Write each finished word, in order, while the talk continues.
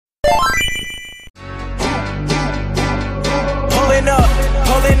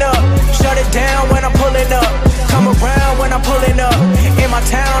it down when I'm pulling up. Come around when I'm pulling up. In my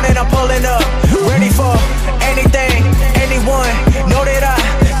town and I'm pulling up. Ready for anything, anyone. Know that I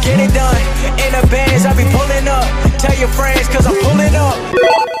get it done. In the bands I be pulling up. Tell your friends cause I'm pulling up.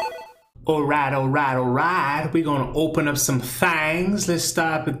 Alright, we're gonna open up some thangs. Let's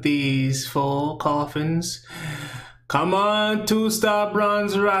start with these 4 coffins. Come on, 2-star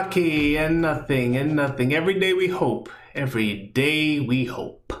bronze Rocky, and nothing. Every day we hope.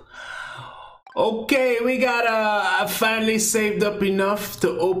 Okay, we got I finally saved up enough to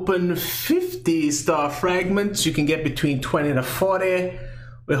open 50-star fragments. You can get between 20 to 40.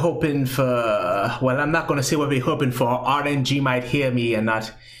 We're hoping for, well, I'm not gonna say what we're hoping for. RNG might hear me and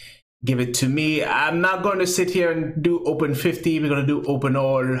not give it to me. I'm not going to sit here and do open 50. We're going to do open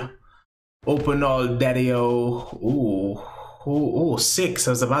all daddy-o. Ooh, 6. I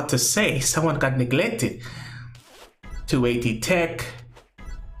was about to say someone got neglected. 280 tech,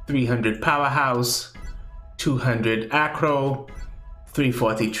 300 powerhouse, 200 acro,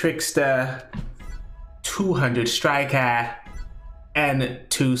 340 trickster, 200 striker, and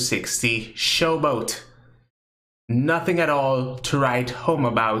 260 showboat. Nothing at all to write home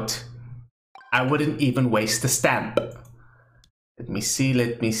about. I wouldn't even waste a stamp. Let me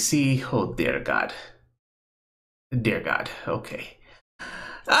see. Oh, dear God. Okay.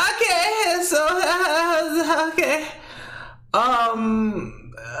 Okay.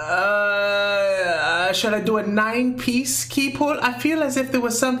 Should I do a 9-piece key pull? I feel as if there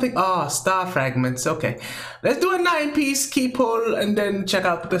was something. Oh, star fragments. Okay. Let's do a 9-piece key pull and then check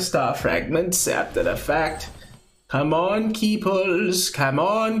out the star fragments after the fact. Come on, key pulls.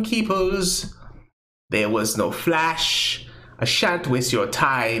 There was no flash. I shan't waste your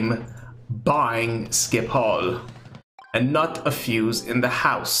time buying skip hall. And not a fuse in the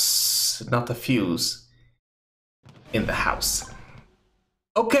house.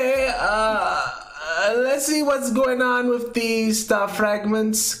 Okay, let's see what's going on with these star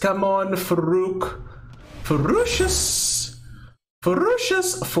fragments. Come on, Ferocious.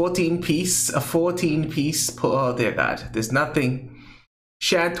 14-piece. Oh, dear God. There's nothing.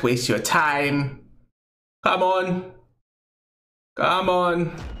 Shan't waste your time. Come on.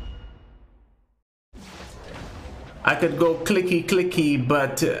 I could go clicky,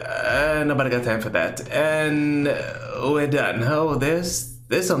 but nobody got time for that. And we're done. Oh, there's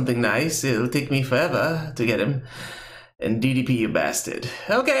something nice. It'll take me forever to get him. And DDP, you bastard.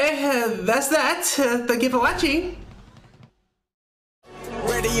 Okay, that's that. Thank you for watching.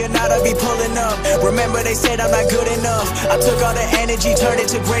 Ready or not, I be pulling up. Remember they said I'm not good enough. I took all the energy, turned it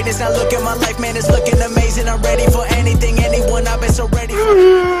to greatness. Now look at my life, man, it's looking amazing. I'm ready for anything, anyone. I've been so ready for